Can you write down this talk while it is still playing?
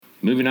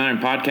Moving Iron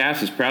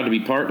Podcast is proud to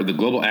be part of the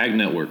Global Ag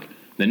Network.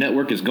 The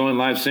network is going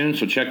live soon,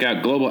 so check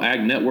out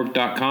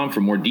globalagnetwork.com for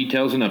more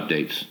details and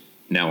updates.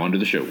 Now on to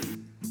the show.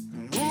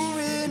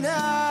 Moving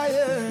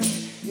iron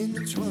in the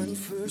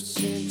 21st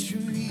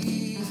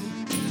century.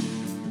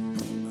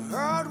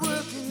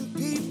 Hard-working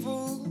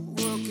people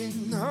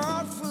working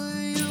hard for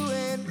you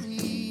and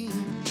me.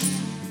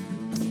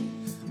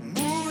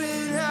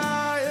 Moving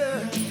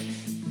iron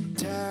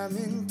time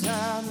and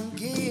time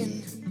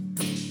again.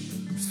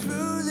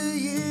 Through the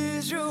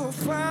years you'll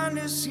find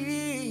us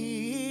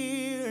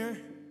here.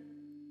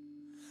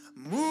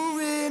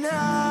 Moving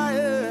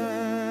iron.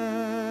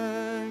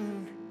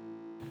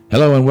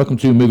 Hello and welcome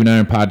to Moving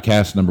Iron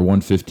Podcast number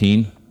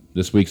 115.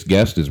 This week's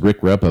guest is Rick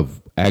Rupp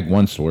of Ag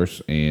One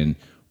Source. And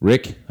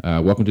Rick,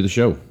 welcome to the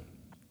show.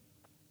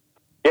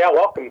 Yeah,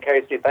 welcome,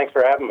 Casey. Thanks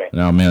for having me.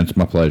 No, man, it's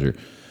my pleasure.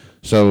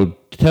 So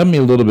tell me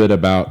a little bit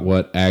about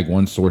what Ag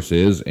One Source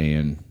is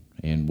and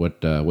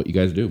what you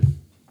guys do.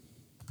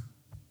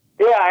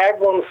 Yeah, Ag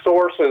One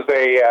Source is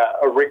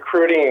a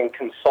recruiting and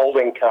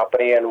consulting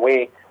company, and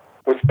we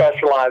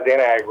specialize in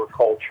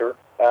agriculture.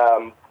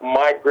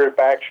 My group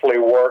actually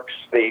works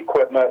the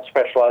equipment,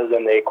 specializes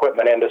in the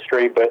equipment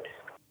industry, but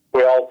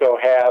we also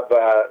have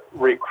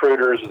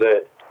recruiters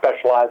that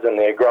specialize in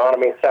the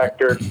agronomy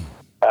sector,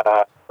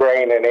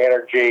 grain and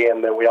energy,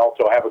 and then we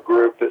also have a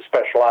group that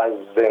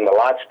specializes in the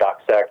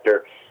livestock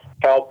sector,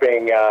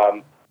 helping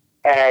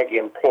ag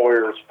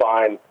employers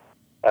find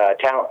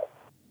talent,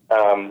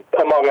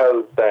 among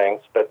other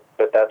things. But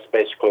that's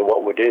basically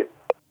what we do.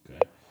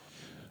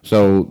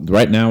 So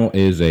right now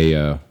is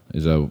a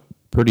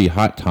pretty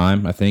hot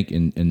time, I think,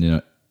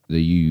 in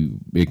the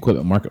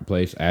equipment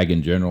marketplace. Ag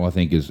in general, I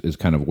think, is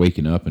kind of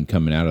waking up and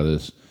coming out of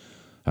this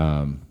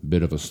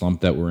bit of a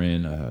slump that we're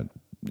in.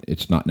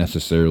 It's not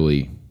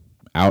necessarily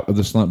out of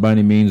the slump by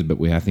any means, but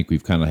I think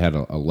we've kind of had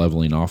a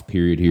leveling off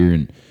period here,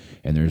 and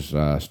there's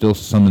still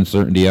some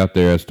uncertainty out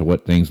there as to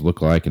what things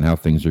look like and how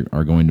things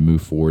are going to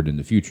move forward in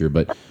the future.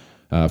 But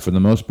for the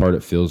most part,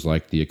 it feels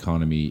like the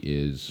economy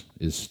is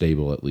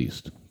stable, at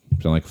least.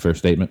 Sound like a fair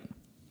statement?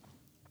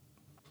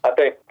 I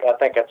think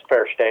that's a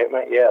fair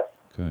statement, yes.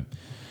 Okay.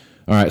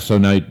 All right, so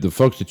now the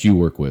folks that you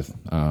work with,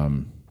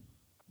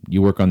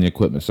 you work on the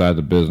equipment side of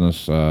the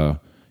business.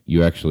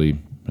 You actually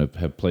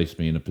have placed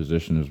me in a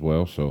position as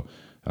well, so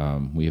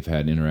we have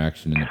had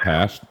interaction in the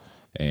past.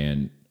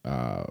 And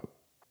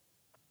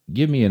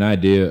give me an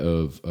idea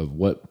of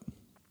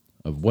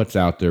what's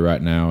out there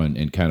right now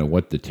and kind of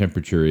what the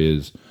temperature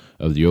is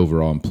of the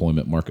overall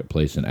employment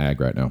marketplace in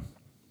ag right now.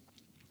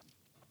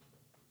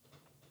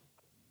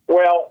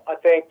 Well, I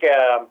think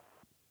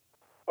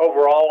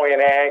overall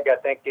in ag,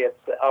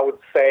 I would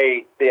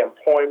say the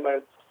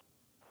employment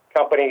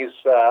companies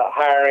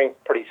hiring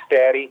pretty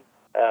steady.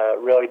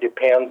 Really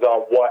depends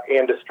on what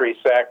industry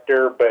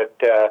sector, but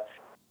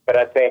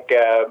I think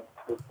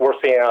we're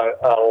seeing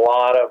a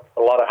lot of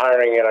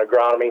hiring in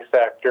agronomy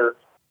sector.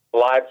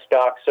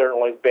 Livestock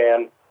certainly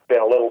been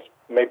a little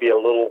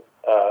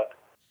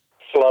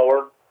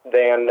slower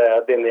than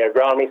the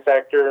agronomy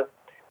sector.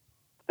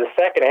 The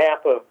second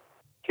half of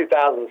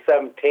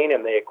 2017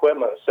 in the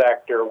equipment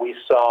sector, we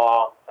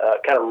saw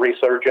kind of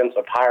resurgence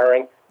of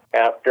hiring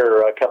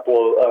after a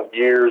couple of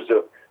years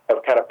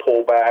of kind of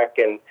pullback,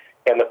 and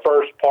the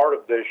first part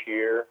of this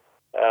year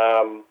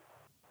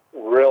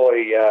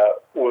really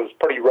was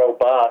pretty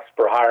robust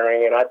for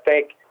hiring, and I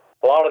think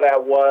a lot of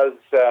that was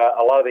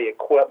a lot of the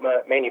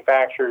equipment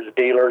manufacturers,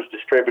 dealers,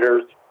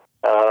 distributors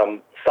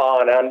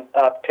saw an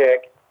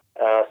uptick,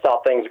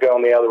 saw things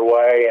going the other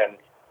way,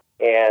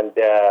 and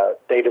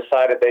they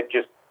decided they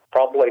just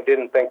probably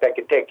didn't think they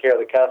could take care of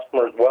the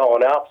customers well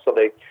enough, so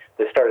they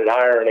started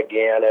hiring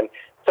again. And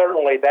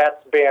certainly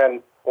that's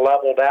been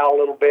leveled out a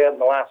little bit in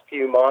the last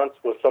few months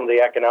with some of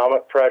the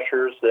economic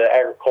pressures that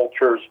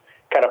agriculture's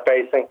kind of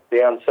facing,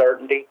 the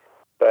uncertainty.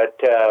 But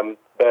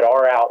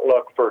our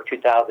outlook for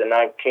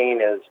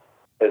 2019 is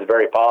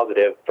very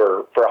positive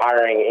for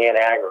hiring in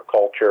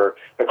agriculture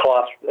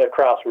across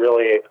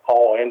really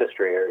all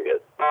industry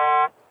areas.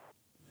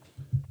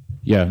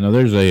 Yeah, no,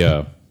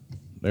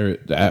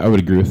 I would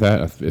agree with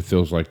that. It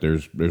feels like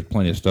there's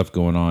plenty of stuff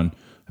going on.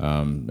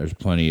 There's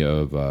plenty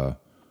of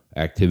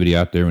activity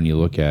out there when you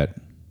look at,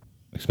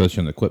 especially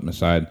on the equipment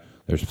side.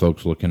 There's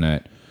folks looking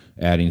at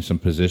adding some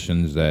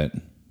positions that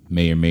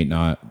may or may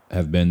not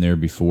have been there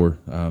before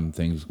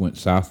things went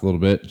south a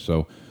little bit.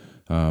 So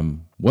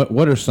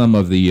what are some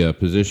of the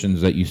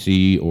positions that you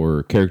see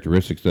or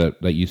characteristics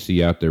that you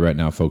see out there right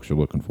now folks are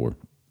looking for?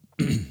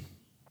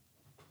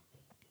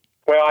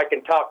 Well, I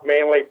can talk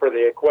mainly for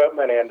the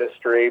equipment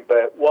industry,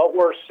 but what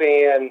we're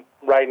seeing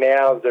right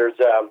now is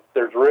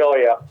there's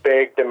really a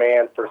big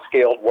demand for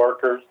skilled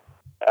workers,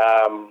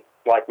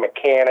 like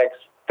mechanics,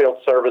 field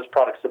service,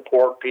 product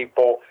support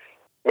people,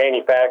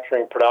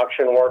 manufacturing,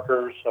 production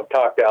workers. I've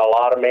talked to a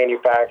lot of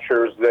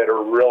manufacturers that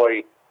are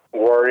really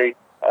worried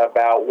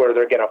about where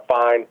they're going to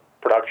find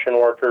production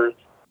workers,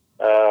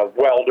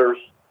 welders,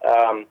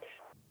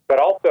 but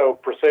also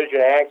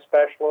precision ag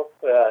specialists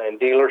and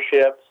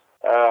dealerships.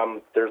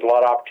 There's a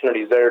lot of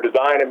opportunities there.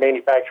 Design and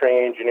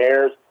manufacturing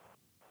engineers,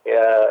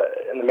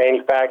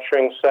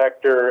 manufacturing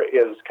sector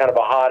is kind of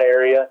a hot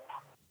area.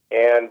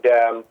 And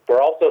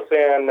we're also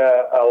seeing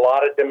a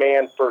lot of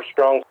demand for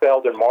strong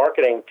sales and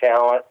marketing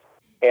talent.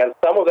 And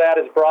some of that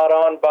is brought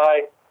on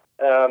by,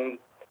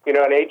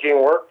 an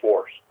aging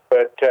workforce.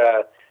 But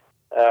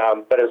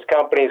as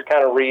companies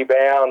kind of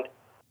rebound,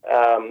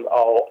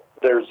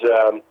 there's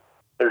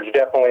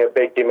definitely a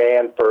big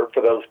demand for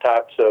those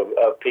types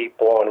of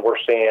people, and we're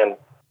seeing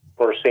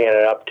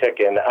an uptick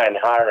in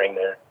hiring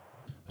there.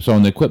 So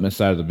on the equipment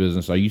side of the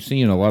business, are you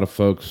seeing a lot of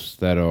folks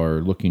that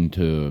are looking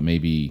to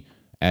maybe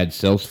add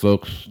sales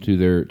folks to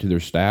their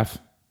staff?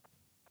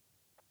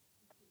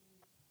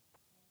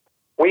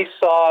 We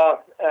saw,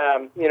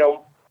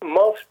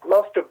 most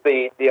of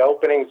the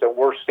openings that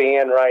we're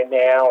seeing right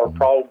now are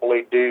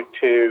probably due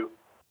to,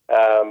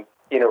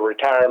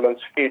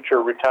 retirements,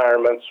 future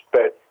retirements,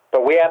 but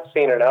we have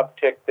seen an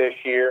uptick this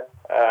year,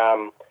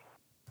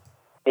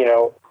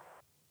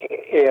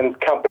 in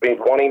companies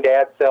wanting to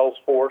add sales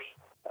force,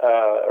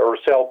 or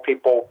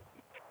salespeople.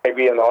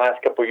 Maybe in the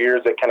last couple of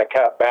years, they kind of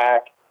cut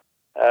back.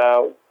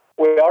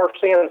 We are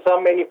seeing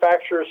some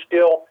manufacturers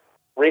still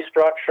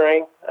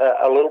restructuring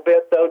a little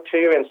bit, though,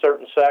 too, in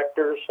certain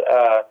sectors.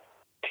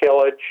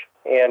 Tillage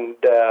and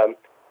the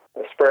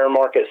sprayer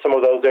market, some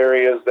of those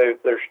areas,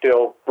 they're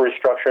still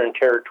restructuring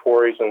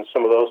territories and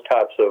some of those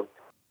types of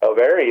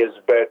areas.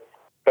 But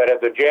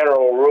as a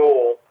general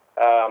rule,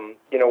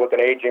 with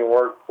an aging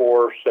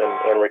workforce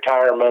and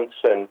retirements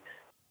and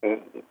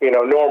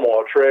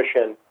normal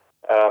attrition,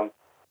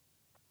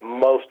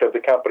 most of the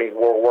companies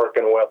we're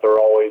working with are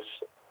always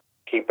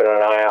keeping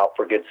an eye out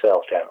for good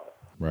sales talent.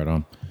 Right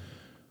on.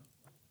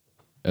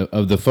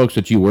 Of the folks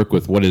that you work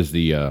with, what's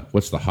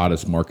the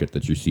hottest market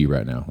that you see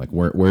right now? Like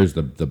where's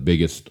the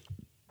biggest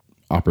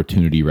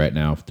opportunity right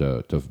now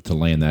to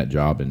land that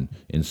job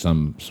in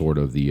some sort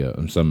of the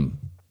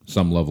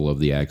some level of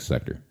the ag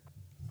sector?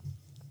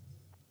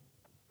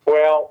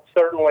 Well,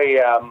 certainly,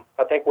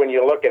 I think when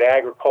you look at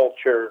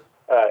agriculture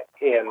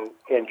in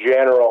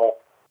general,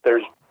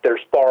 there's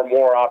far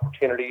more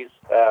opportunities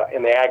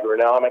in the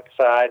agronomic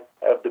side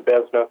of the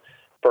business,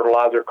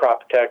 fertilizer,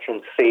 crop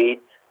protection,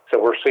 seed.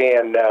 So we're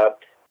seeing,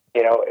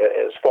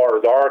 as far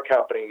as our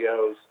company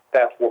goes,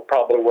 that's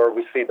probably where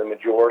we see the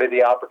majority of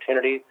the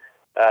opportunity.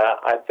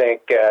 I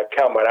think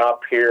coming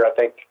up here, I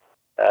think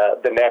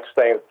the next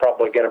thing is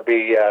probably going to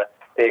be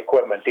the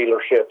equipment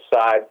dealership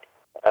side.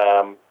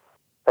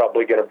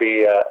 Probably going to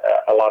be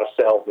a lot of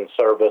sales and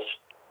service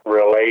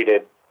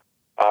related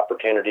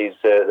opportunities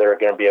that are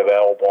going to be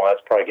available.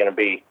 That's probably going to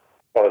be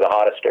one of the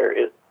hottest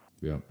areas.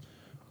 Yeah.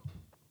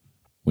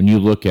 When you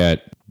look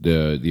at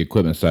the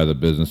equipment side of the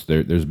business,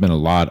 there's been a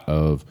lot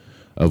of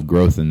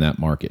growth in that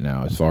market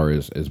now, as far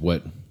as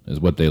what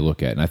they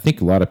look at. And I think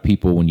a lot of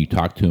people, when you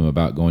talk to them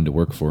about going to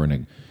work for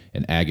an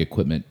ag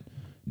equipment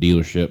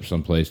dealership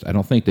someplace, I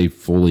don't think they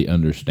fully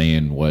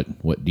understand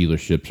what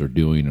dealerships are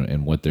doing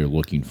and what they're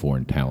looking for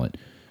in talent.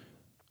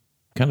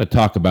 Kind of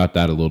talk about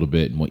that a little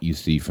bit and what you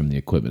see from the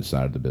equipment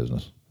side of the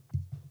business.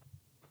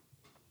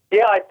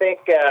 Yeah, I think,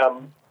 I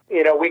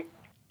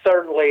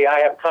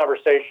have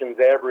conversations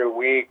every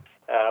week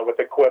with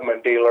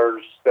equipment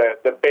dealers.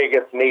 The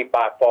biggest need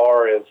by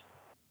far is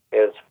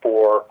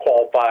for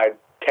qualified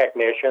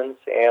technicians,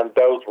 and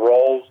those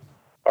roles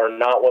are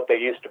not what they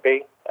used to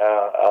be.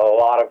 A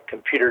lot of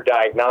computer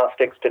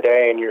diagnostics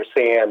today, and you're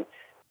seeing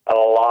a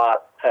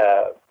lot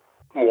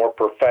more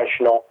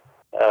professional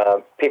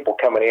people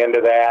coming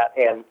into that,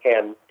 and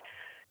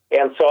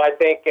so I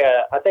think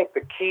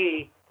the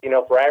key,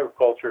 for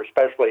agriculture,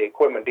 especially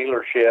equipment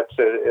dealerships,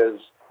 is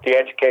the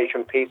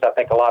education piece. I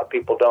think a lot of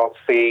people don't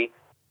see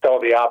some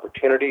of the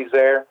opportunities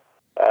there,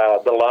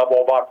 the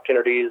level of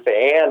opportunities,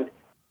 and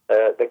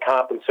the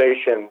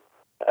compensation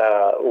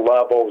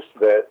levels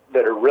that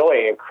are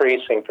really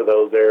increasing for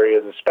those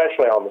areas,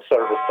 especially on the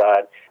service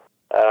side.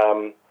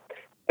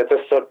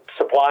 It's a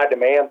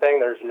supply-demand thing.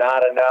 There's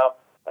not enough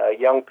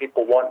young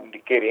people wanting to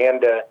get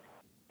into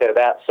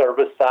that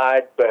service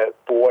side, but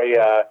boy,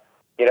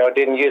 it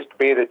didn't used to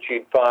be that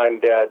you'd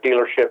find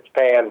dealerships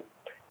paying,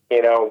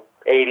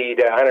 $80,000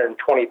 to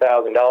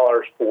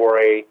 $120,000 for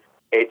a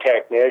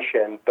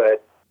technician,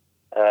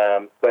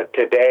 but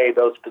today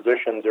those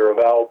positions are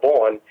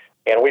available,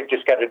 and we've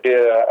just got to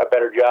do a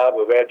better job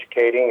of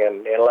educating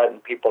and letting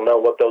people know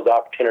what those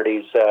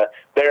opportunities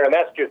there. And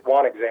that's just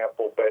one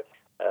example, but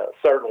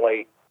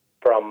certainly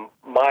from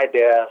my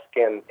desk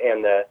and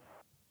the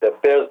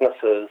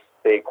businesses,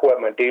 the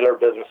equipment dealer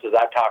businesses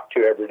I talk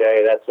to every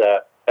day,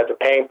 that's a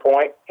pain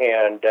point,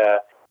 and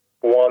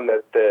one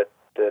that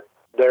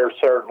they're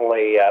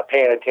certainly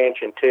paying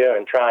attention to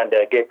and trying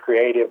to get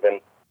creative and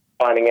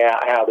finding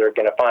out how they're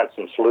going to find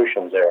some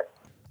solutions there.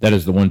 That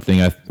is the one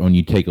thing, when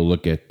you take a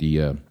look at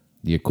the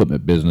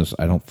equipment business,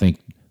 I don't think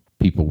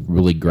people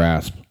really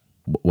grasp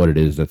what it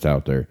is that's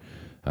out there.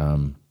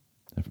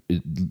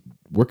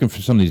 Working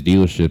for some of these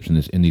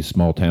dealerships in these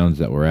small towns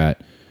that we're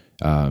at,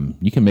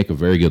 you can make a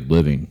very good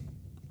living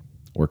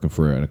working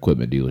for an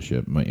equipment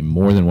dealership,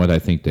 more than what I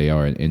think they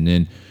are. And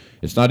then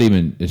it's not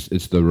even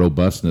it's the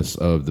robustness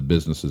of the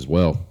business as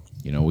well.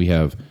 We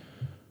have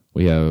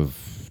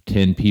 10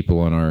 10 people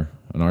on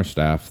our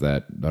staff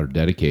that are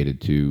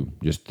dedicated to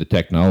just the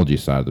technology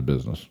side of the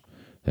business.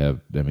 They're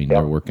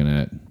working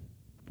the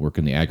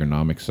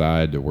agronomic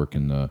side. They're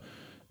working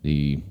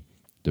the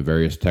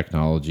various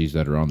technologies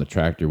that are on the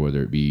tractor,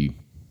 whether it be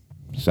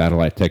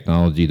satellite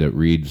technology that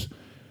reads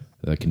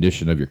the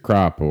condition of your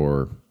crop,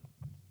 or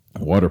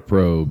water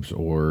probes,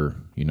 or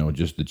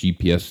just the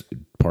GPS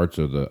parts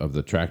of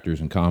the tractors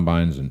and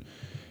combines and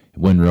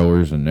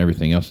windrowers and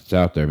everything else that's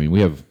out there. I mean, we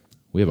have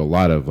a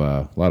lot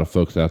of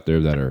folks out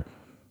there that are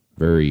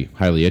very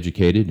highly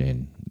educated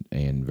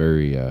and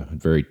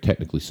very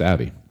technically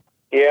savvy.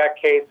 Yeah,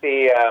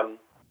 Casey.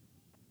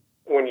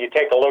 When you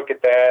take a look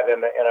at that,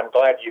 and I'm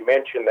glad you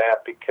mentioned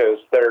that, because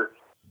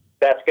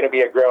that's going to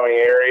be a growing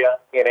area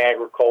in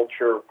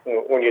agriculture.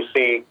 When you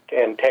see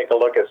and take a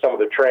look at some of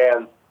the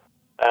trends,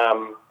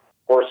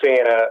 we're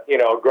seeing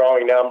a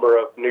growing number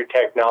of new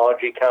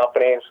technology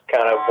companies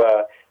kind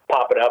of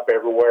popping up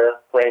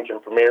everywhere, ranging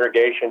from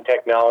irrigation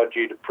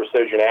technology to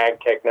precision ag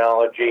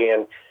technology.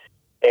 And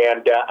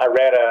I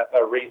read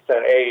a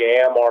recent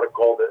AAM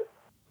article that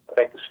I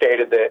think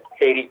stated that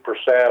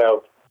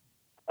 80%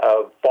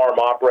 of farm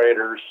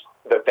operators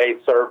that they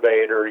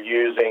surveyed are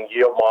using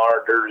yield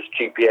monitors,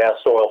 GPS,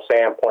 soil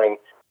sampling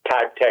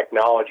type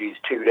technologies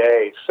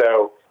today.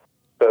 So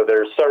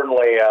there's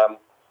certainly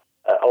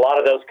a lot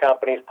of those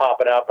companies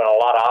popping up, and a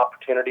lot of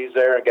opportunities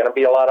there. Are going to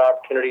be a lot of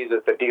opportunities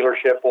at the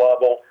dealership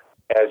level,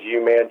 as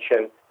you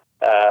mentioned.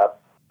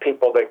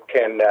 People that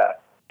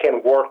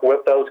can work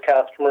with those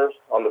customers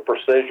on the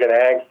precision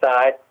ag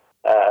side,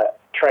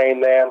 train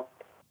them,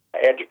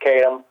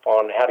 educate them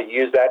on how to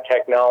use that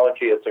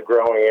technology. It's a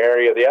growing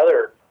area. The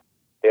other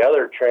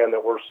trend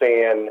that we're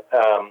seeing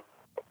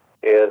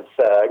is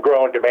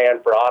growing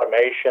demand for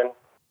automation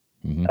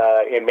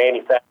in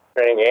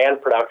manufacturing and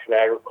production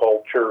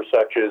agriculture,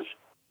 such as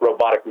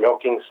robotic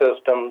milking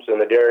systems in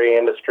the dairy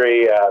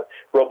industry,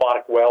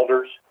 robotic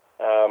welders.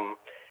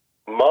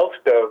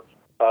 Most of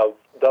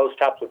those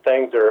types of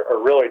things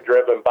are really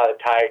driven by the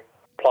tight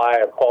supply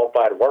of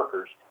qualified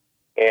workers,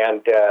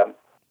 and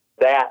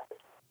that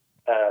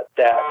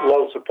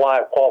low supply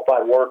of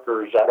qualified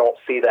workers, I don't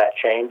see that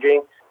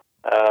changing.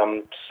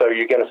 So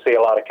you're going to see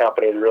a lot of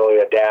companies really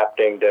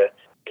adapting to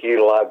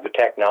utilize the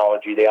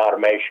technology, the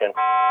automation,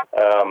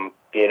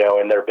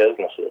 in their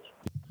businesses.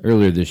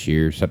 Earlier this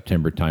year,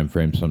 September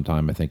timeframe,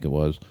 sometime I think it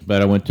was,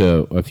 but I went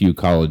to a few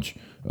college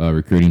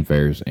recruiting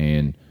fairs,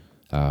 and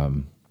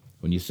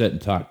when you sit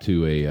and talk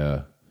to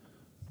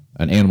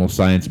an animal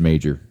science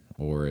major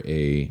or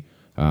any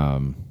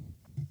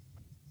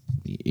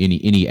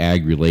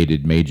ag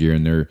related major,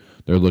 and they're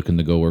looking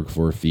to go work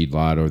for a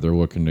feedlot, or they're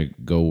looking to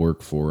go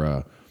work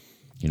for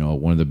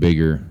one of the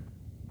bigger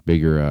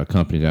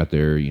companies out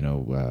there,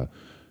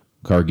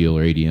 Cargill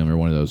or ADM or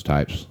one of those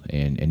types,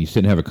 and you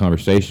sit and have a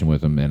conversation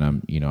with them, and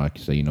I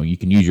can say, you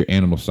can use your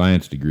animal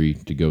science degree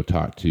to go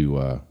talk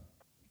to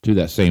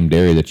that same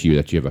dairy that you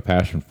have a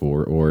passion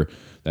for, or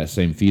that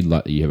same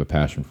feedlot that you have a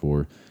passion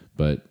for,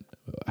 but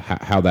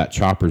how that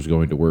chopper is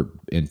going to work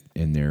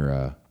in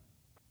their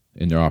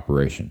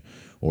operation,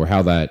 or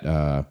how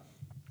that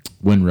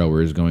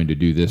windrower is going to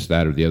do this,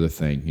 that, or the other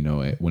thing,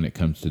 when it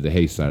comes to the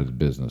hay side of the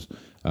business.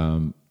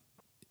 I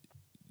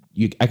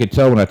could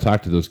tell when I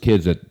talked to those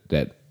kids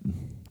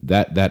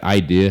that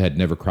idea had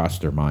never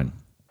crossed their mind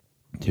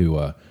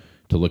to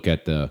look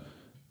at the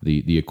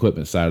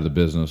equipment side of the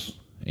business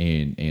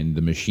and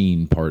the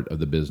machine part of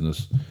the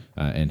business,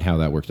 and how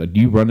that works. Do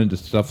you run into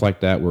stuff like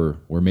that where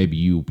maybe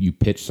you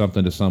pitch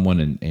something to someone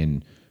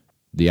and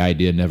the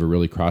idea never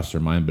really crossed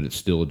their mind, but it's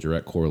still a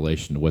direct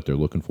correlation to what they're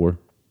looking for?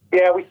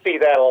 Yeah, we see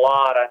that a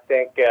lot. I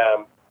think,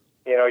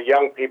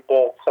 young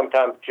people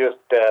sometimes just,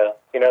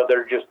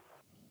 they're just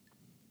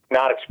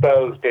not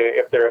exposed.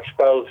 If they're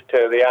exposed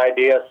to the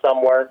idea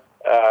somewhere,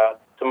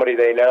 somebody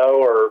they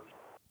know,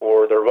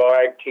 or their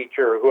VOAG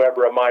teacher, or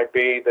whoever it might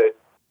be that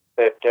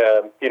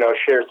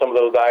shares some of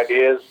those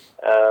ideas,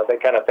 they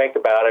kind of think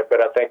about it.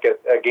 But I think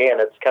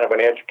it's kind of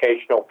an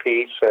educational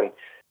piece, and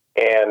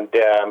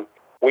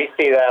we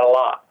see that a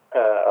lot.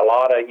 A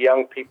lot of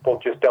young people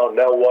just don't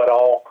know what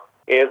all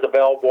is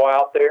available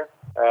out there.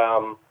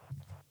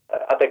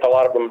 I think a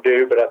lot of them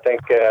do, but I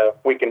think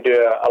we can do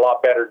a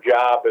lot better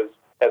job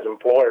as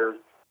employers,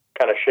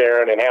 kind of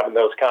sharing and having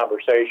those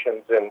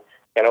conversations and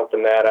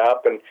open that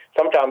up. And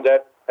sometimes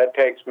that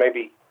takes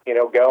maybe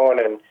going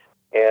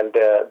and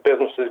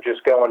businesses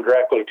just going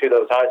directly to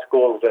those high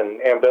schools and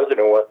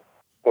visiting with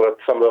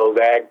some of those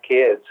ag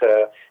kids,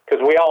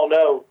 because we all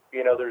know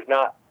there's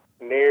not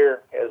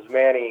near as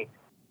many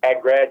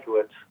ag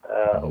graduates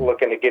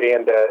looking to get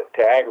into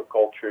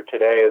agriculture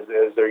today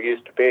as there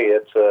used to be.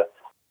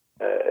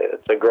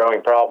 It's a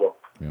growing problem,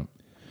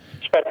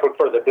 especially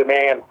for the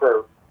demand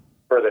for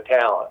the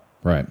talent.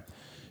 Right.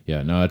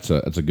 Yeah. No, that's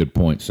a good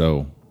point.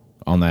 So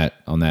on that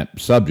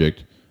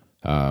subject,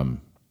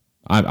 I'm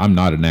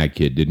not an ag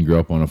kid. Didn't grow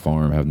up on a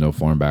farm. Have no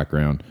farm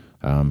background.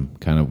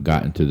 Kind of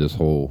got into this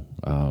whole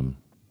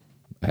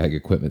ag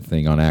equipment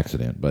thing on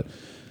accident. But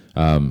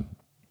how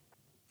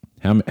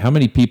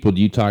many people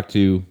do you talk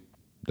to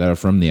that are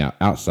from the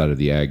outside of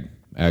the ag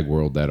ag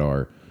world that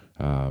are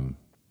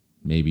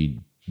maybe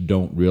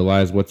don't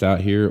realize what's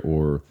out here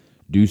or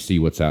do see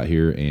what's out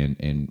here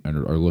and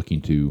are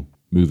looking to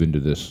move into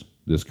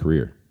this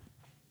career?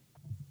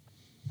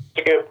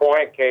 It's a good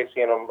point,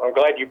 Casey, and I'm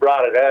glad you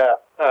brought it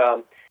up.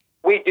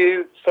 We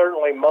do,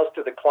 certainly most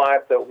of the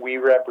clients that we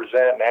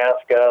represent and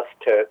ask us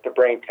to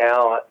bring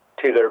talent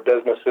to their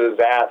businesses,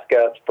 ask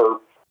us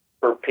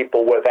for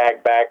people with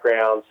ag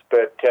backgrounds,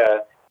 but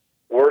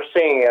we're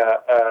seeing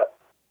a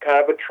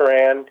kind of a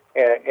trend,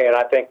 and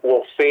I think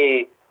we'll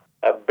see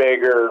a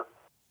bigger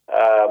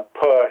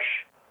push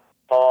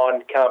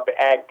on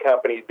ag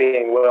companies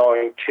being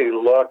willing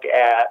to look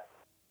at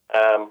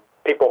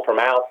people from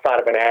outside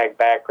of an ag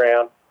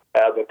background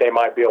that they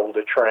might be able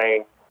to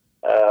train,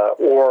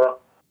 or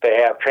they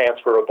have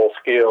transferable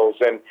skills.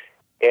 And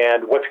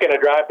what's going to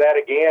drive that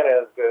again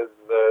is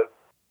the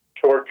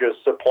shortage of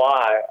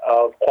supply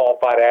of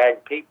qualified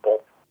ag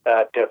people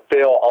to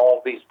fill all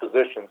of these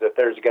positions that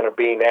there's going to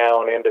be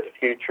now and into the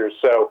future.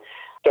 So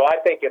I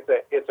think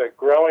it's a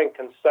growing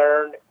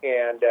concern,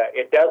 and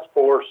it does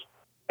force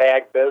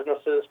ag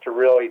businesses to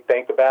really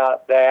think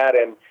about that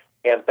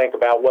and think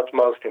about what's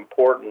most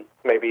important,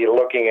 maybe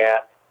looking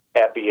at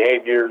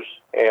behaviors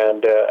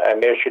and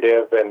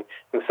initiative and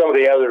some of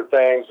the other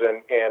things,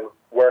 and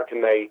where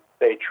can they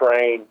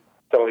train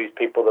some of these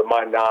people that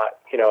might not,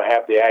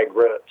 have the ag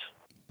roots.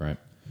 Right.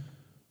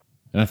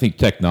 And I think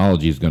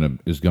technology is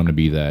gonna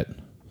be that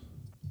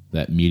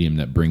medium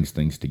that brings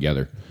things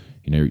together.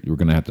 We're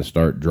gonna have to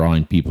start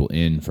drawing people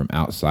in from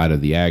outside of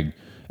the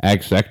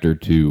ag sector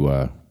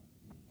to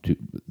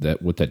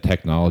that with that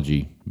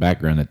technology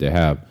background that they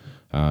have.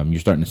 You're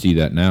starting to see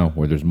that now,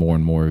 where there's more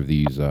and more of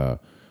these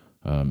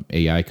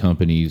AI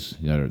companies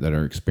that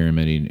are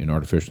experimenting in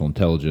artificial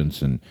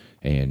intelligence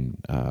and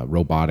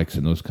robotics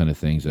and those kind of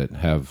things that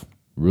have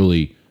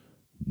really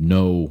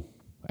no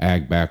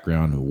ag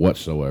background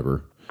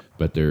whatsoever,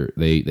 but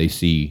they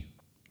see,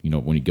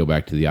 when you go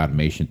back to the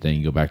automation thing,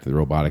 you go back to the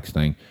robotics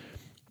thing,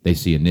 they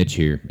see a niche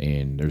here,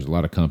 and there's a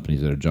lot of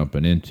companies that are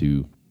jumping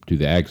into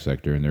the ag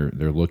sector, and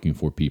they're looking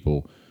for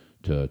people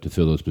to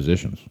fill those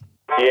positions.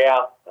 Yeah,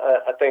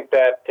 I think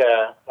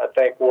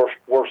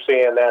we're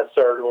seeing that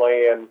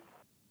certainly,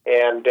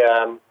 and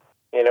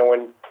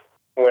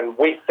when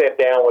we sit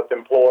down with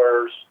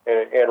employers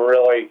and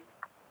really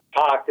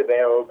talk to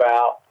them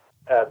about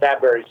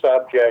that very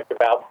subject,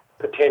 about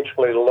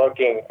potentially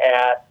looking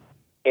at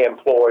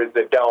employees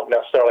that don't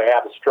necessarily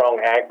have a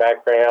strong ag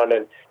background,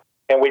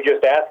 and we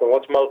just ask them,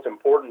 what's most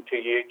important to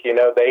you?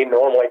 They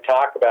normally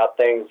talk about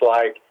things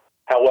like,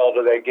 how well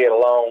do they get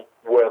along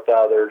with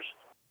others,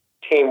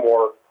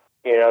 teamwork.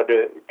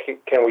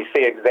 Can we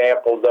see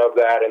examples of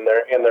that in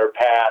their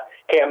path?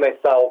 Can they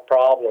solve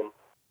problems?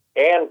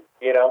 And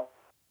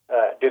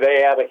do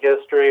they have a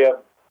history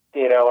of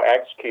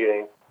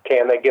executing?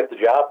 Can they get the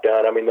job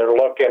done? I mean, they're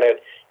looking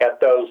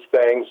at those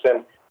things,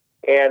 and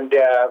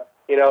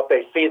if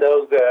they see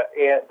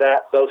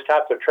those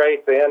types of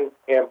traits in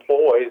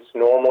employees,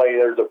 normally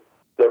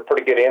they're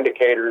pretty good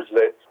indicators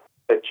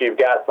that you've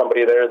got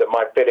somebody there that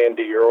might fit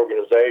into your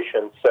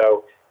organization.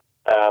 So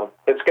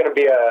it's going to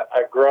be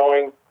a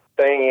growing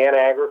thing in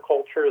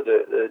agriculture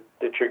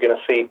that you're going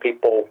to see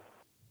people,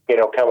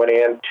 coming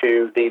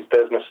into these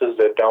businesses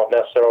that don't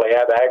necessarily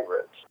have ag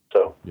roots.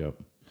 So.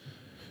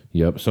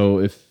 Yep. So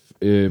if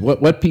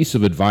what piece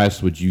of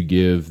advice would you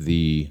give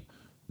the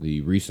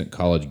recent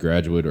college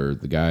graduate, or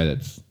the guy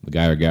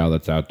or gal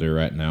that's out there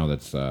right now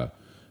that's a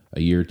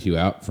year or two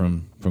out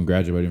from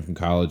graduating from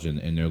college,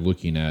 and they're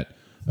looking at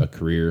a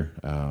career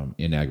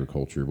in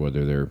agriculture,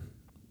 whether they're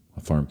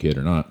a farm kid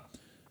or not?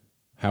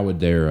 How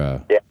would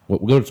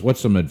what's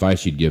some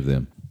advice you'd give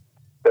them?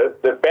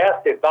 The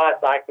best advice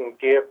I can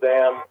give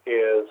them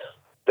is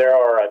there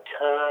are a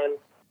ton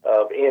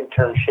of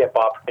internship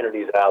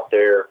opportunities out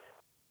there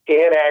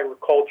in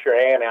agriculture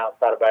and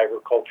outside of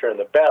agriculture, and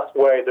the best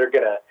way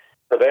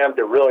for them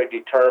to really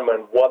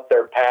determine what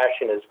their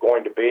passion is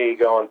going to be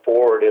going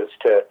forward is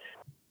to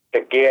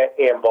get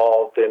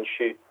involved and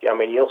shoot. I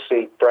mean, you'll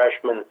see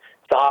freshmen,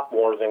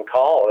 sophomores in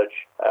college,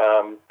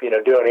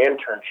 doing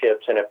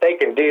internships, and if they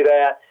can do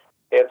that,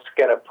 it's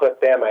going to put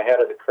them ahead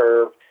of the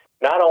curve,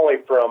 not only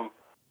from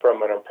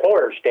an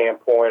employer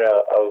standpoint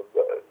of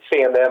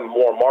seeing them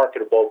more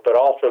marketable, but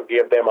also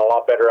give them a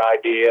lot better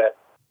idea.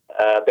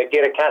 They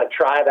get to kind of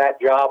try that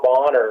job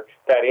on or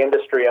that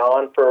industry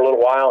on for a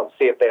little while and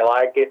see if they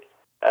like it.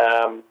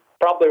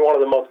 Probably one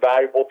of the most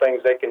valuable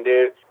things they can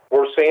do.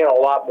 We're seeing a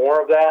lot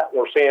more of that.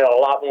 We're seeing a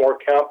lot more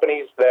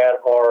companies that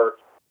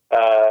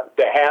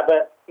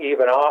haven't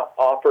even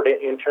offered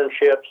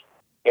internships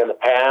in the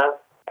past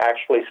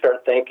actually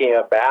start thinking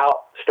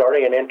about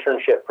starting an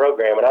internship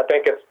program. And I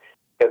think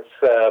it's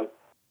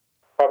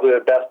probably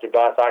the best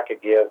advice I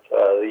could give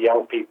the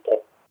young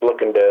people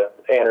looking to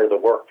enter the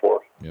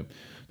workforce. Yep.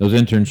 Those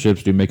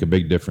internships do make a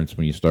big difference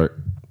when you start,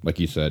 like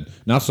you said,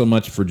 not so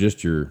much for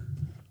just your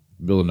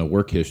building a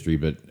work history,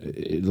 but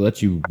it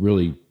lets you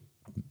really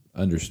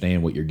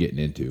understand what you're getting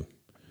into.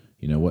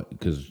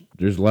 Because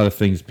there's a lot of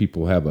things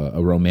people have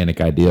a romantic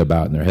idea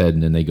about in their head,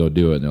 and then they go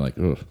do it, and they're like,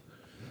 oh,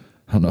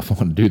 I don't know if I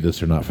want to do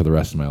this or not for the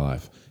rest of my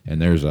life.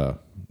 And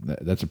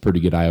that's a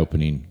pretty good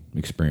eye-opening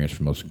experience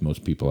for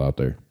most people out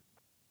there.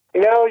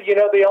 The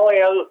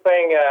only other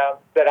thing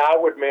that I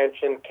would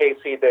mention,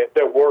 Casey,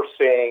 that we're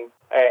seeing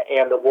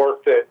and the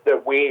work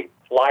that we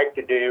like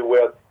to do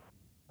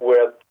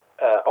with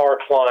our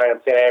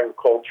clients in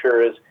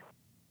agriculture is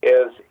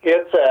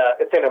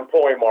it's an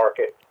employee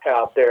market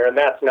out there, and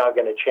that's not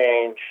going to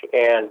change.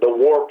 And the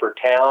war for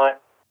talent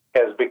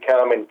has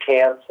become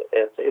intense.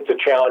 It's a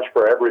challenge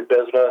for every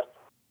business,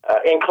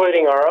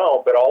 including our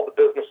own, but all the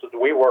businesses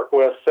we work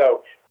with.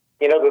 So,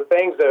 the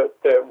things that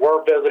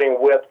we're visiting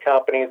with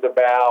companies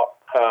about,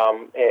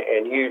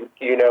 and you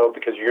know,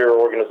 because your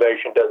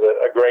organization does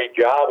a great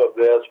job of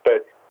this,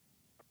 but,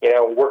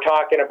 we're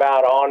talking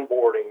about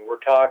onboarding. We're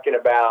talking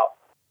about,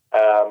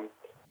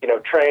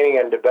 training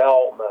and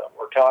development.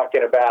 We're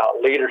talking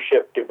about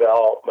leadership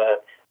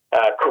development,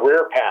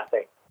 career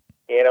pathing.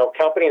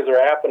 Companies are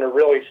having to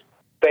really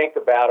think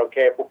about,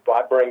 okay, if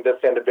I bring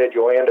this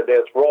individual into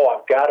this role,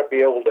 I've got to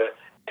be able to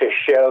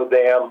show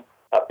them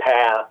a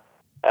path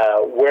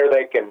where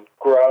they can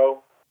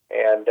grow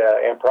and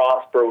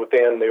prosper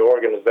within the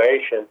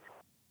organization,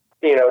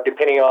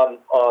 depending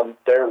on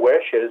their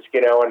wishes,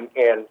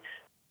 and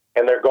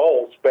their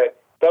goals. But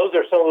those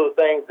are some of the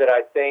things that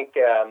I think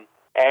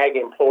ag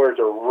employers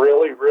are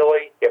really,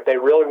 if they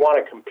really want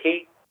to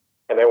compete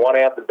and they want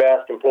to have the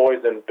best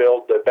employees and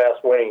build the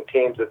best winning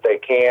teams that they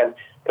can,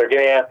 they're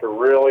going to have to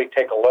really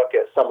take a look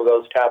at some of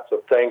those types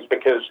of things,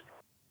 because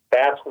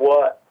that's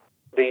what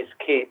these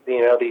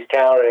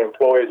talented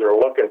employees are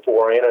looking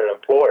for in an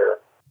employer,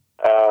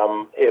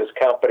 is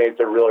companies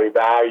that really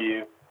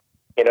value,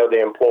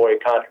 the employee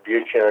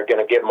contribution, are going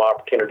to give them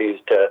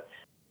opportunities to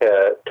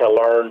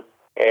learn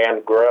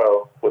and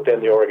grow within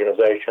the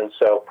organization.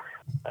 So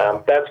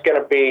that's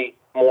going to be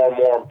more and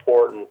more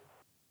important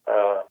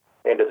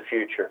into the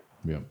future.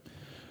 Yeah,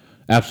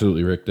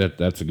 absolutely, Rick.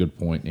 That's a good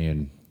point,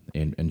 and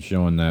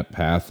showing that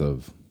path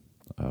of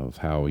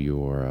how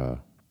your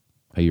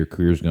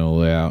career is going to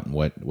lay out and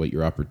what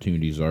your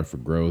opportunities are for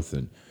growth.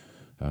 And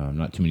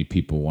not too many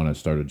people want to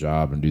start a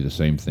job and do the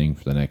same thing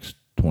for the next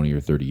 20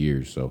 or 30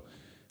 years. So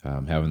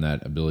having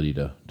that ability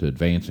to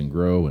advance and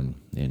grow, and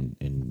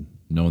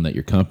knowing that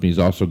your company is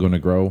also going to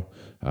grow,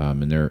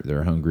 and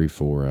they're hungry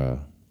for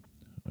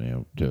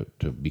to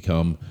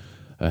become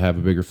have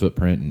a bigger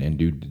footprint and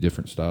do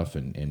different stuff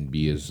and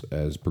be as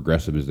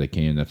progressive as they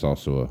can. That's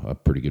also a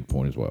pretty good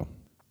point as well.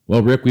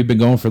 Well, Rick, we've been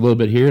going for a little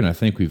bit here, and I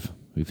think we've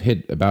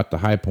hit about the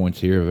high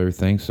points here of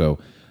everything. So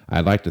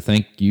I'd like to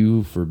thank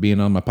you for being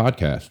on my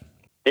podcast.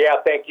 Yeah,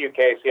 thank you,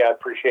 Casey. I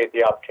appreciate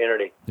the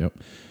opportunity. Yep.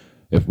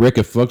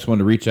 If folks want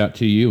to reach out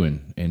to you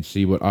and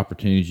see what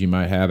opportunities you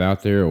might have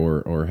out there,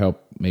 or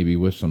help maybe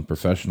with some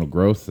professional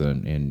growth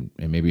and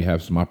maybe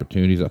have some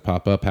opportunities that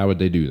pop up, how would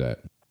they do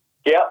that?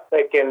 Yeah,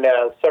 they can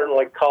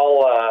certainly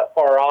call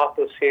our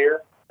office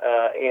here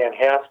in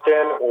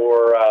Heston,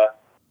 or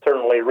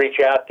certainly reach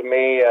out to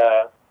me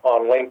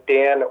on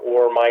LinkedIn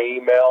or my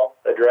email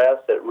address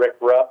at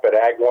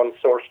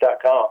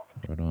rickrupp@ag1source.com.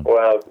 Right on.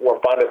 Or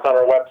find us on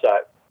our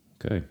website.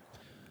 Okay.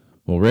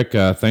 Well, Rick,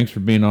 thanks for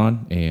being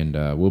on, and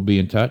we'll be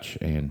in touch,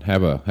 and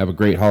have a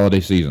great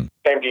holiday season.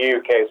 Same to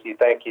you, Casey.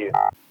 Thank you.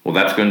 Well,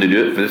 that's going to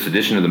do it for this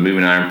edition of the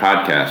Moving Iron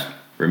Podcast.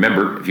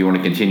 Remember, if you want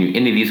to continue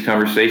any of these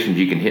conversations,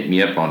 you can hit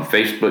me up on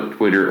Facebook,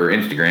 Twitter, or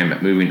Instagram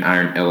at Moving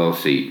Iron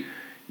LLC.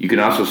 You can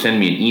also send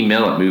me an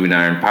email at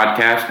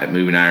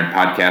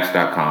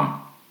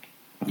movingironpodcast@movingironpodcast.com.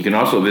 You can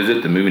also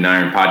visit the Moving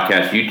Iron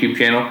Podcast YouTube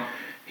channel.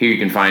 Here you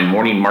can find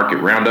Morning Market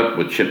Roundup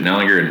with Chip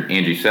Nellinger and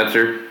Angie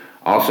Setzer.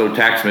 Also,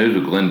 Tax Moves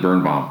with Glenn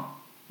Birnbaum.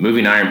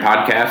 Moving Iron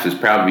Podcast is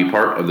proud to be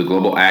part of the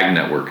Global Ag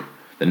Network.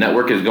 The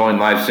network is going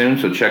live soon,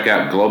 so check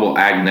out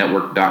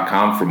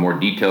globalagnetwork.com for more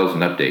details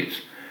and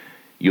updates.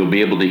 You'll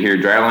be able to hear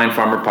Dryline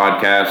Farmer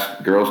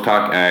Podcast, Girls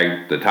Talk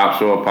Ag, the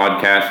Topsoil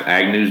Podcast,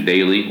 Ag News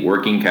Daily,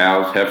 Working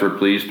Cows, Heifer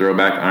Please,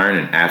 Throwback Iron,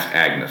 and Ask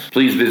Agnes.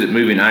 Please visit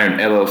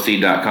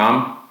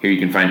movingironllc.com. Here you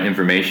can find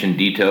information,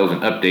 details,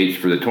 and updates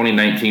for the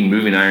 2019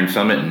 Moving Iron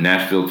Summit in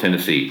Nashville,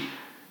 Tennessee.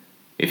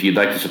 If you'd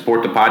like to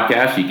support the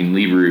podcast, you can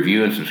leave a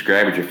review and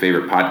subscribe at your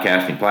favorite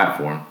podcasting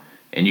platform.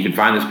 And you can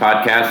find this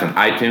podcast on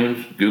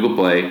iTunes, Google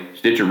Play,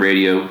 Stitcher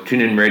Radio,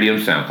 TuneIn Radio,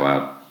 and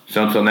SoundCloud.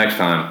 So until next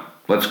time,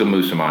 let's go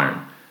move some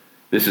iron.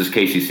 This is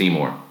Casey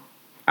Seymour.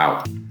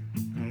 Out.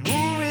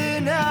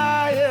 Moving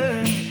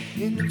iron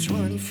in the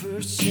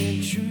 21st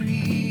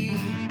century.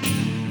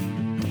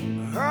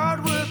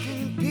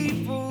 Hardworking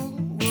people